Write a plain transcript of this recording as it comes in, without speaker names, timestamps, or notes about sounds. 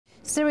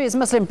Syria's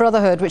Muslim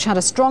Brotherhood, which had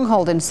a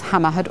stronghold in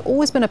Hama, had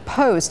always been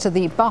opposed to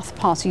the Ba'ath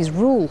Party's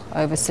rule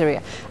over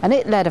Syria, and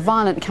it led a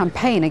violent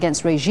campaign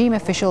against regime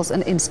officials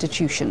and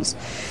institutions.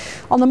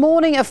 On the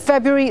morning of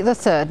February the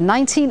 3rd,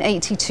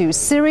 1982,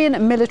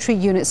 Syrian military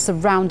units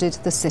surrounded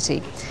the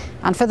city.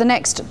 And for the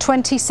next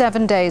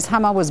 27 days,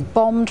 Hama was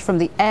bombed from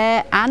the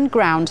air and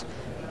ground.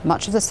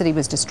 Much of the city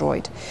was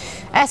destroyed.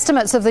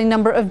 Estimates of the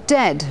number of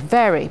dead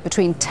vary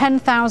between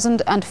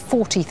 10,000 and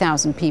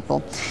 40,000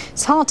 people.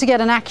 It's hard to get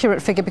an accurate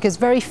figure because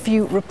very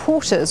few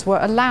reporters were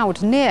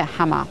allowed near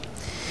Hama.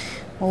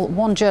 Well,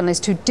 one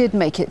journalist who did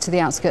make it to the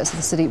outskirts of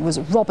the city was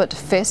Robert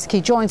Fisk. He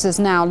joins us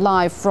now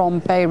live from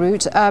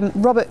Beirut.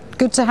 Robert,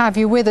 good to have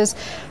you with us.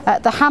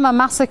 The Hama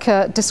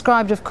massacre,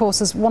 described, of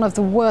course, as one of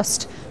the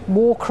worst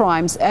war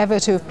crimes ever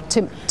to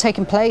have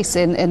taken place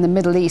in the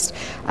Middle East.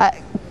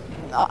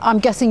 I'm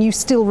guessing you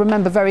still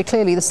remember very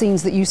clearly the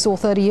scenes that you saw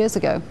 30 years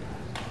ago.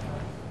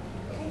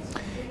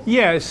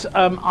 Yes,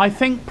 I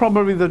think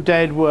probably the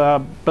dead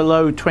were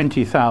below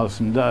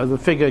 20,000. The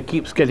figure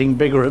keeps getting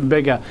bigger and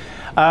bigger.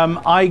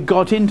 I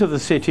got into the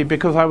city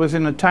because I was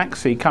in a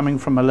taxi coming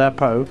from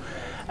Aleppo,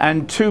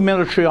 and two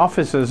military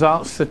officers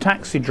asked the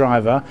taxi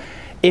driver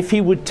if he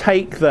would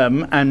take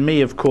them, and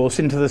me of course,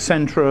 into the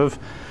centre of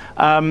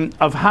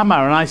Hama.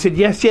 And I said,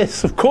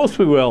 yes, of course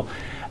we will.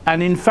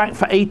 And in fact,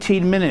 for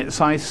 18 minutes,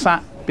 I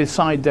sat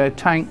beside their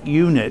tank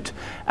unit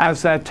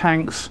as their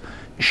tanks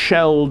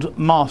shelled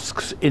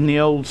mosques in the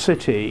old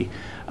city,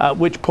 at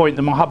which point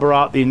the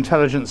Mukhabarat, the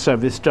intelligence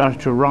service, started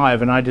to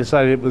arrive, and I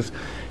decided it was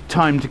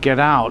time to get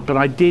out. But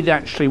I did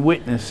actually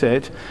witness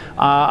it.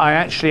 I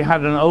actually had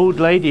an old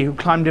lady who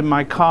climbed in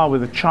my car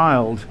with a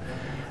child,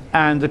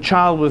 and the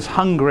child was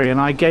hungry,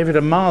 and I gave it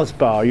a Mars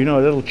bar, you know,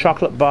 a little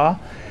chocolate bar.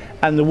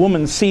 And the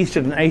woman seized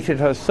it and ate it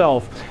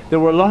herself. There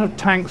were a lot of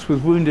tanks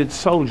with wounded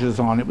soldiers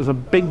on. It was a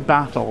big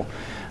battle.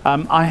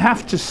 I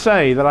have to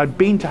say that I'd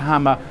been to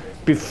Hama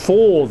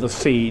before the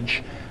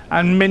siege,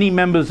 and many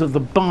members of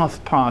the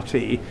Ba'ath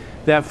Party,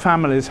 their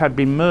families had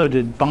been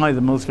murdered by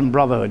the Muslim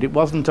Brotherhood. It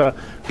wasn't a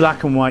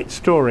black and white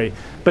story,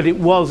 but it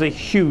was a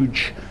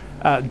huge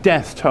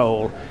death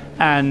toll,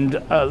 and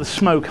the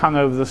smoke hung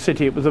over the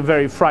city. It was a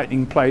very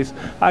frightening place.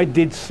 I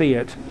did see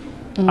it.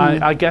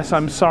 I guess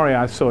I'm sorry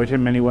I saw it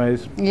in many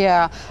ways.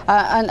 Yeah,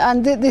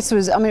 this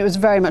was, I mean, it was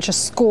very much a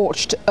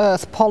scorched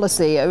earth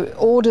policy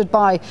ordered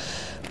by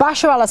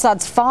Bashar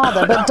al-Assad's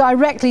father, but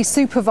directly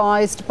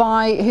supervised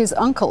by his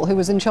uncle, who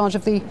was in charge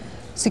of the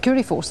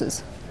security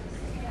forces.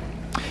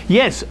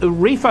 Yes,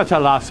 Rifat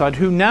al-Assad,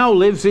 who now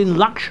lives in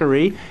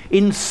luxury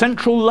in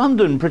central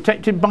London,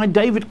 protected by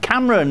David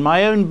Cameron,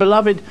 my own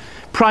beloved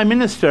Prime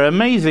Minister.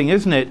 Amazing,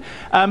 isn't it?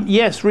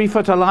 Yes,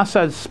 Rifat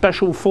al-Assad's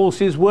special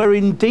forces were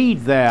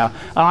indeed there,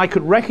 and I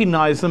could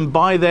recognize them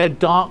by their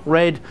dark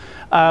red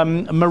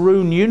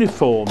maroon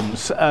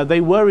uniforms.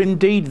 They were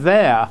indeed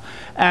there,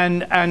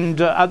 and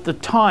at the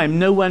time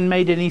no one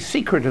made any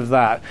secret of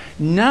that.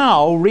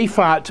 Now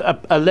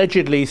Rifat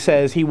allegedly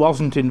says he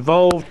wasn't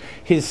involved.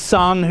 His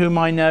son, whom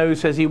I know,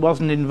 says he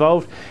wasn't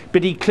involved,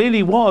 but he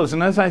clearly was,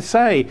 and as I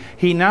say,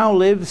 he now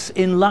lives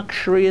in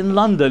luxury in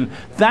London.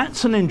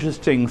 That's an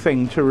interesting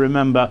thing to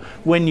remember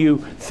when you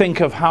think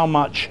of how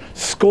much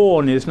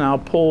scorn is now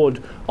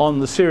poured on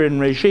the Syrian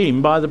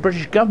regime by the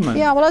British government.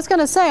 Yeah, well, I was going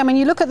to say, I mean,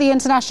 you look at the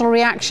international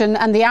reaction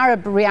and the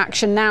Arab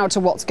reaction now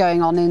to what's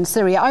going on in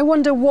Syria. I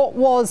wonder what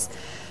was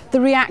the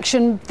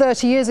reaction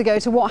 30 years ago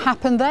to what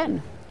happened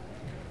then?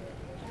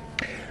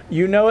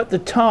 You know, at the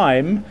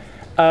time,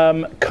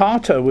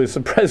 Carter was the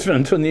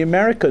president, and the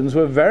Americans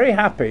were very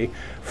happy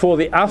for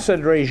the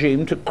Assad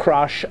regime to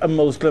crush a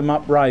Muslim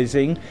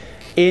uprising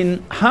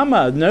in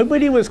Hama.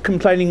 Nobody was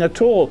complaining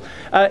at all.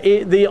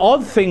 The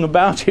odd thing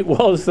about it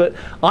was that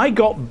I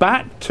got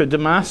back to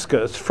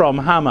Damascus from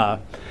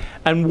Hama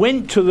and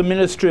went to the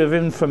Ministry of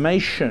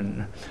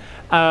Information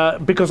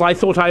because I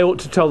thought I ought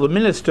to tell the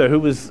minister, who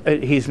was,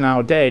 he's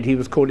now dead, he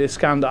was called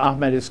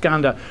Ahmed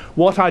Iskander,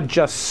 what I'd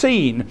just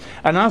seen.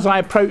 And as I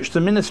approached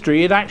the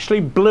ministry, it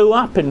actually blew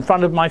up in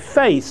front of my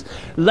face.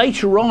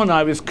 Later on,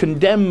 I was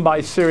condemned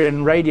by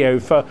Syrian radio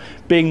for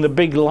being the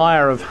big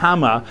liar of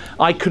Hama.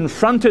 I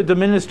confronted the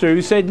minister,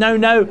 who said,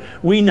 no,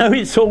 we know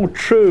it's all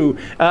true.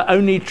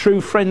 Only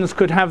true friends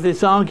could have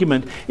this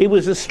argument. It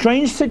was a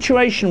strange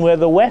situation where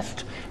the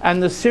West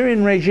and the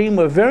Syrian regime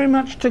were very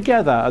much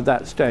together at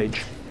that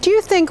stage. Do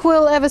you think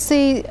we'll ever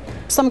see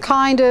some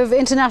kind of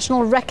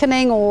international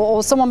reckoning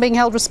or someone being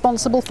held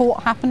responsible for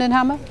what happened in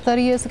Hama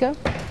 30 years ago?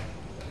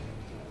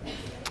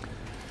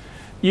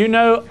 You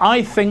know,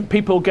 I think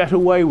people get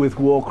away with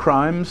war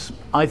crimes.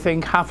 I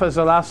think Hafez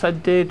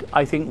al-Assad did.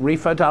 I think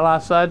Rifat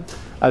al-Assad,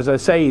 as I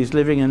say, he's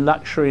living in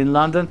luxury in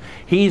London.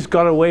 He's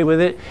got away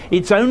with it.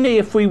 It's only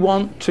if we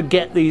want to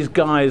get these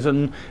guys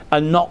and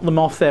knock them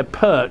off their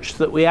perch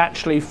that we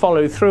actually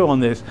follow through on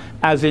this,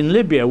 as in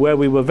Libya, where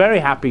we were very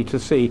happy to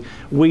see,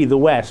 we the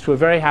West, were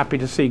very happy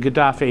to see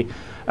Gaddafi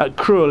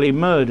cruelly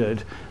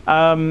murdered.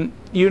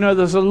 You know,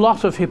 there's a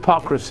lot of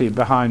hypocrisy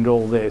behind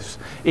all this,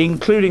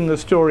 including the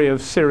story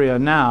of Syria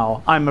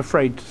now, I'm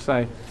afraid to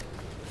say.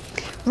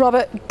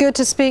 Robert, good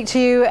to speak to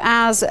you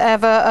as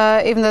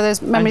ever, even though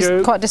those memories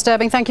are quite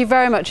disturbing. Thank you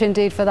very much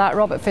indeed for that.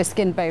 Robert Fisk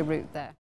in Beirut there.